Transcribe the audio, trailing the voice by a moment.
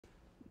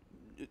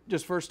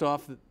just first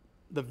off,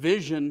 the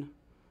vision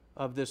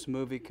of this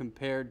movie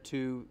compared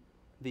to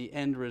the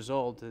end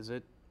result, is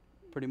it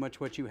pretty much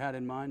what you had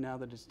in mind now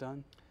that it's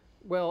done?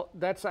 Well,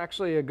 that's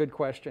actually a good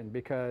question,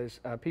 because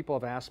people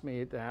have asked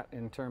me that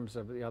in terms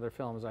of the other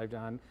films I've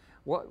done.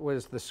 What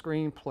was the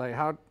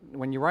screenplay?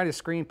 When you write a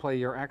screenplay,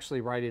 you're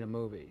actually writing a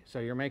movie. So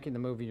you're making the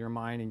movie in your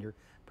mind and you're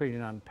putting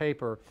it on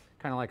paper,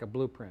 kind of like a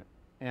blueprint.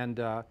 And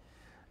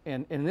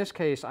in this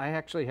case, I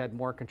actually had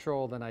more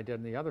control than I did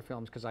in the other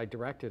films, because I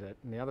directed it.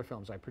 In the other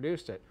films, I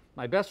produced it.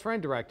 My best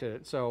friend directed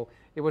it, so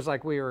it was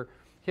like we were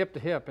hip to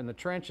hip in the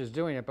trenches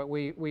doing it, but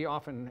we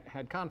often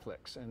had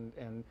conflicts,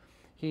 and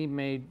he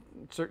made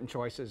certain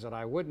choices that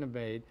I wouldn't have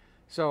made.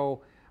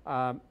 So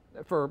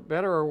for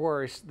better or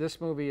worse, this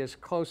movie is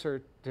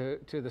closer to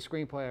the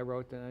screenplay I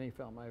wrote than any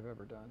film I've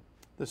ever done.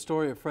 The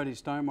story of Freddie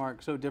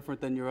Steinmark, so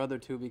different than your other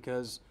two,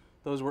 because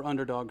those were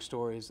underdog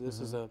stories. This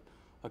is a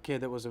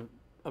kid that was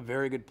a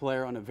very good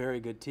player on a very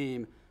good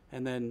team,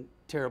 and then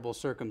terrible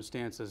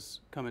circumstances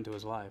come into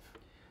his life.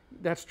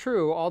 That's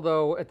true,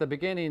 although at the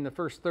beginning, the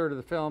first third of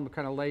the film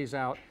kind of lays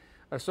out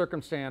a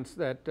circumstance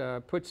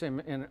that puts him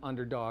in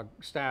underdog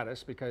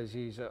status, because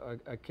he's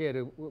a kid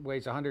who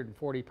weighs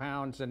 140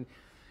 pounds,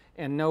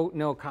 and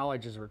no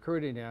college is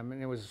recruiting him.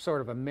 And it was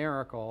sort of a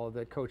miracle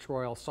that Coach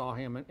Royal saw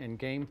him in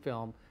game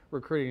film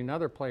recruiting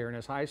another player in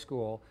his high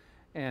school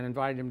and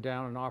invited him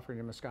down and offered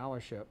him a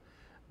scholarship.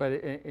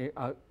 But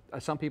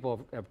some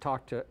people have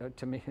talked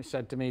to me,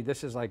 said to me,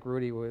 this is like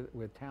Rudy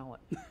with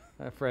talent.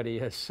 Freddie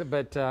is.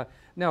 But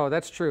no,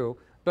 that's true.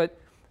 But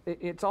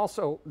it's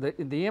also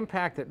the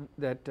impact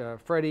that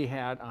Freddie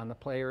had on the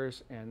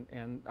players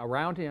and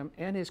around him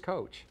and his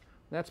coach.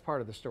 That's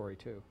part of the story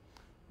too.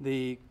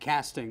 The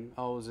casting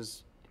always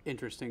is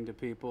interesting to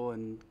people,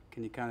 and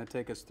can you kind of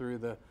take us through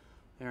the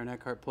Aaron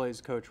Eckhart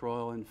plays Coach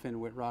Royal and Finn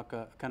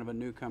Whitrock, kind of a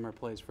newcomer,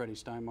 plays Freddie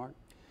Steinmark?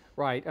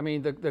 Right. I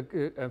mean,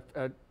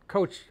 the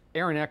Coach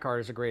Aaron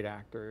Eckhart is a great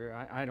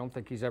actor. I don't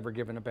think he's ever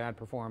given a bad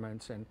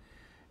performance,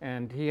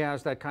 and he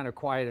has that kind of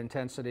quiet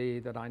intensity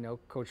that I know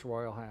Coach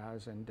Royal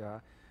has, and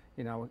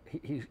you know,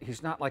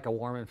 he's not like a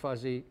warm and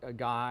fuzzy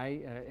guy.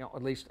 You know,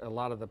 at least a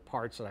lot of the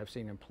parts that I've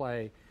seen him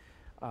play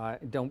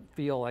don't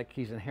feel like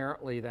he's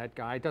inherently that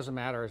guy. It doesn't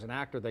matter, as an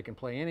actor, they can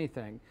play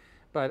anything.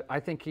 But I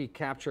think he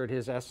captured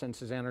his essence,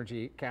 his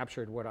energy,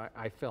 captured what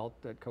I felt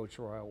that Coach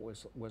Royal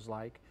was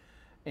like.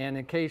 And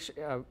in case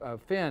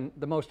of Finn,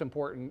 the most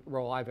important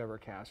role I've ever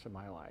cast in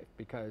my life,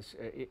 because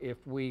if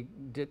we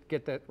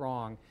get that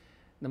wrong,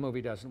 the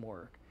movie doesn't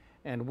work.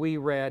 And we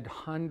read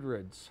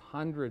hundreds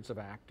of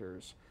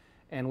actors,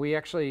 and we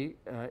actually,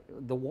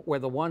 the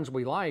ones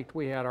we liked,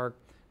 we had our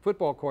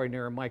football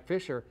coordinator, Mike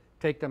Fisher,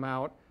 take them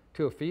out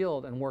to a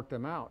field and work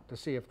them out to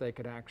see if they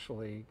could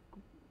actually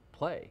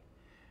play.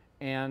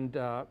 And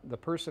the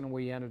person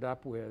we ended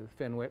up with,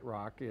 Finn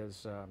Whitrock,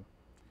 is,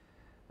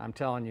 I'm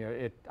telling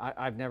you,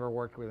 I've never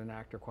worked with an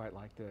actor quite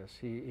like this.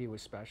 He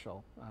was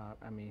special.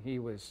 I mean, he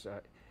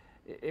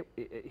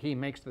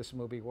makes this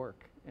movie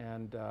work.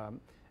 And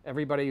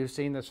everybody who's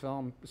seen this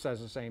film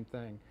says the same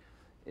thing.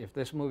 If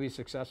this movie's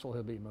successful,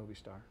 he'll be a movie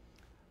star.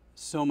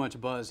 So much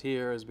buzz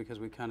here is because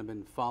we've kind of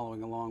been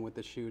following along with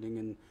the shooting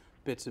and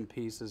bits and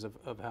pieces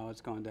of how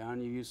it's gone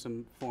down. You use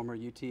some former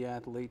UT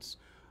athletes.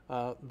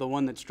 The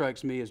one that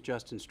strikes me is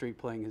Justin Street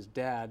playing his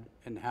dad,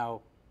 and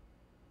how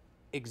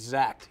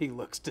exact he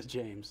looks to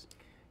James.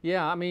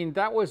 Yeah, I mean,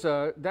 that was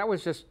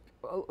just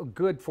a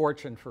good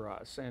fortune for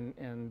us,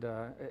 and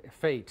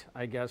fate,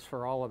 I guess,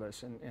 for all of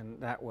us in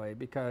that way,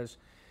 because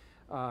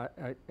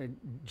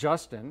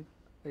Justin,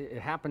 it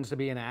happens to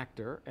be an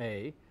actor,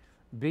 A.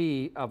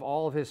 B, of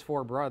all of his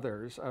four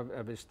brothers,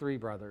 of his three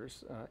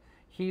brothers,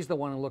 he's the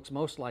one who looks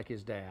most like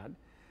his dad,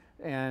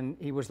 and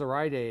he was the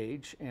right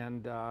age.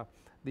 And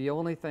the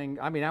only thing,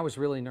 I mean, I was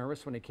really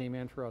nervous when he came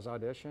in for his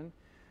audition,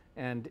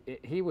 and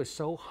he was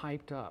so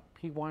hyped up.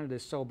 He wanted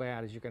this so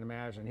bad, as you can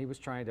imagine. He was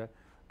trying to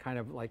kind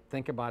of like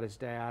think about his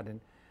dad,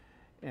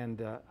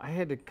 and I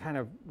had to kind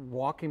of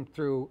walk him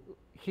through.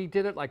 He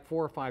did it like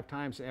 4 or 5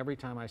 times, and every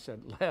time I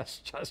said, "Less,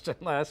 Justin,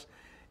 less."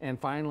 And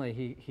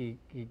finally,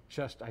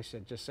 I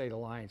said, "Just say the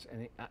lines,"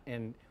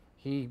 and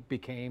he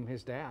became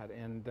his dad.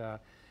 And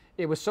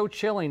it was so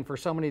chilling for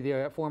so many of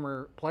the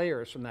former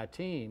players from that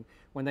team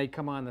when they'd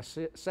come on the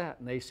set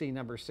and they see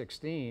number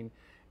 16,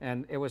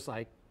 and it was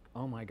like,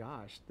 oh my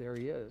gosh, there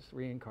he is,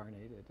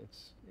 reincarnated.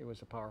 It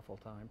was a powerful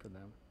time for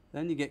them.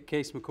 Then you get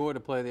Case McCoy to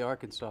play the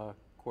Arkansas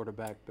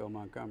quarterback, Bill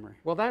Montgomery.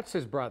 Well, that's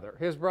his brother.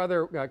 His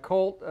brother,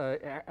 Colt,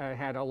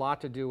 had a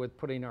lot to do with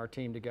putting our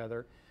team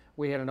together.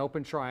 We had an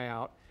open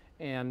tryout,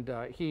 and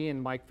he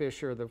and Mike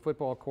Fisher, the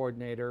football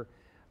coordinator,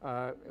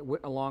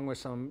 along with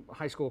some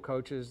high school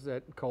coaches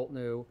that Colt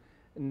knew,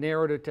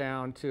 narrowed it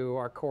down to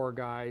our core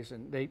guys,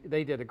 and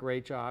they did a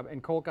great job.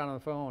 And Colt got on the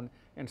phone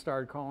and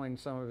started calling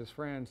some of his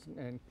friends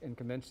and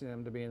convincing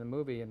them to be in the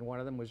movie. And one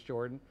of them was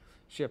Jordan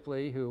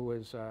Shipley, who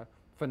was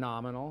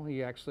phenomenal.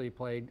 He actually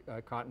played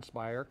Cotton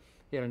Spire.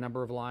 He had a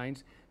number of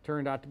lines.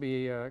 Turned out to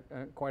be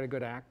quite a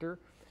good actor.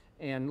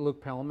 And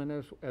Luke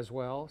Pellman as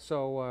well.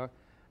 So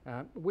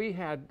We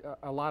had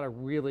a lot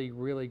of really,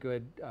 really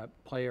good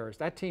players.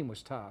 That team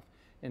was tough.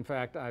 In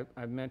fact,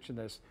 I've mentioned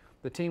this.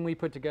 The team we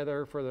put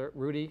together for the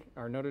Rudy,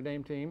 our Notre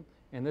Dame team,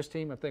 and this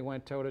team, if they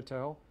went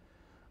toe-to-toe,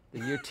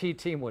 the UT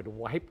team would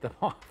wipe them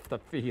off the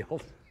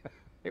field.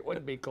 It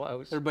wouldn't be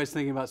close. Everybody's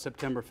thinking about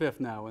September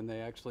 5th now when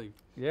they actually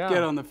Yeah.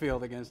 get on the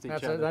field against each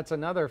other. That's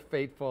another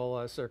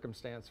fateful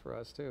circumstance for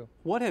us, too.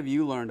 What have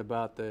you learned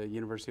about the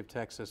University of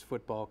Texas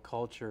football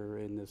culture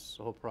in this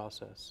whole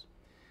process?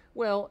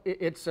 Well,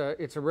 it's a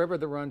river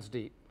that runs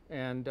deep,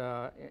 and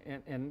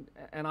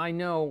I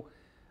know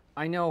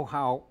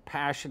how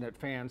passionate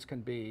fans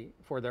can be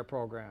for their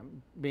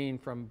program, being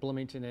from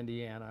Bloomington,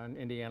 Indiana, and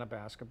Indiana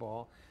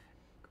basketball,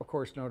 of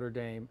course Notre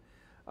Dame,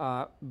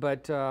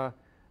 but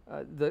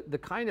the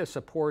kind of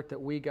support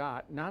that we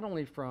got, not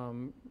only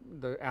from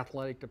the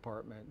athletic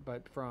department,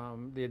 but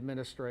from the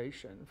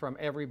administration, from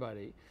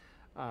everybody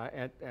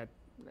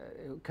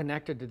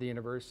connected to the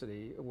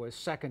university, was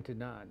second to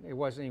none. It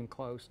wasn't even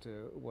close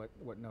to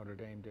what Notre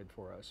Dame did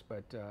for us.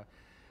 But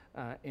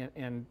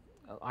and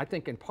I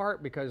think in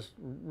part because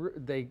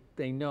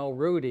they know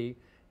Rudy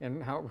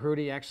and how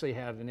Rudy actually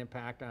had an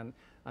impact on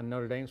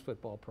Notre Dame's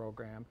football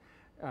program.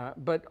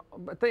 But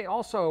they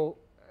also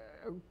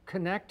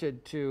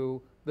connected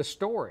to the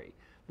story.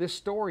 This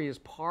story is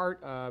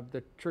part of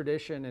the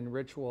tradition and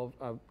ritual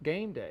of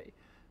game day,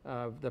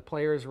 of the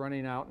players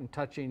running out and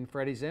touching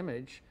Freddie's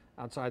image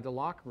outside the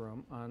locker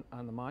room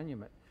on the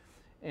monument.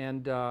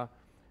 And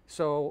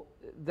so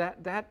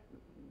that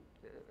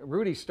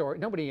Rudy's story,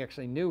 nobody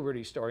actually knew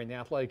Rudy's story in the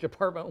athletic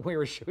department when we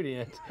were shooting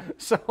it.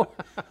 So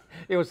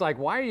it was like,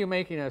 why are you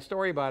making a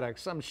story about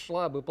some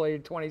schlub who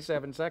played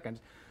 27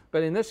 seconds?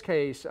 But in this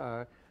case,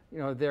 you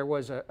know, there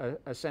was a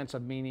sense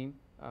of meaning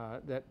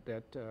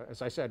that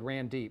as I said,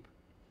 ran deep.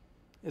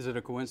 Is it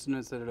a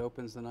coincidence that it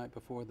opens the night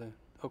before the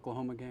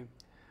Oklahoma game?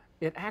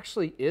 It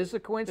actually is a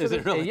coincidence. Is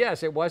it really?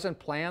 Yes, it wasn't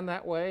planned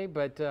that way,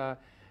 but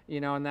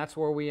you know, and that's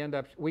where we end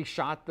up. We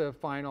shot the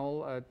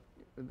final,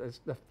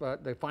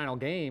 the final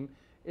game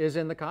is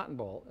in the Cotton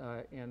Bowl,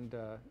 and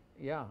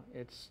yeah,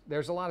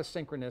 there's a lot of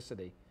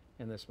synchronicity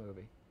in this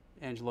movie.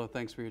 Angelo,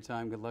 thanks for your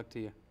time. Good luck to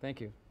you.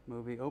 Thank you.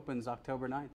 Movie opens October 9th.